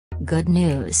Good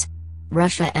news!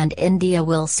 Russia and India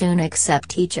will soon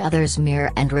accept each other's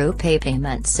Mir and RuPay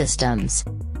payment systems.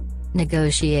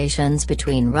 Negotiations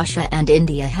between Russia and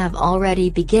India have already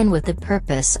begun with the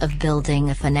purpose of building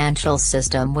a financial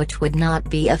system which would not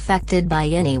be affected by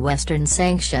any Western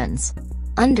sanctions.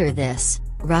 Under this,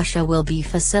 Russia will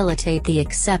facilitate the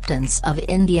acceptance of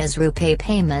India's RuPay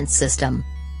payment system.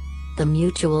 The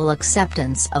mutual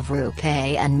acceptance of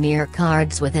RuPay and Mir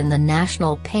cards within the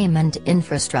national payment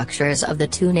infrastructures of the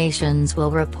two nations will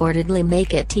reportedly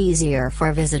make it easier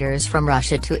for visitors from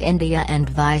Russia to India and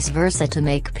vice versa to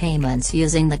make payments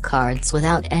using the cards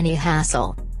without any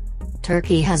hassle.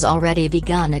 Turkey has already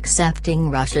begun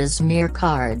accepting Russia's Mir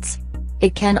cards.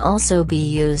 It can also be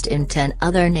used in 10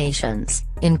 other nations,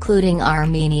 including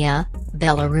Armenia,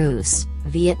 Belarus,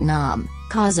 Vietnam,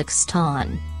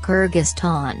 Kazakhstan,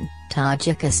 Kyrgyzstan,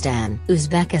 Tajikistan,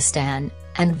 Uzbekistan,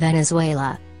 and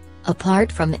Venezuela.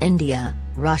 Apart from India,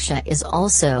 Russia is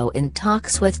also in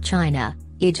talks with China,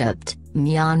 Egypt,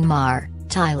 Myanmar,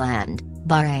 Thailand,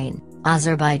 Bahrain,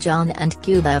 Azerbaijan and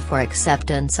Cuba for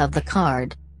acceptance of the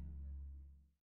card.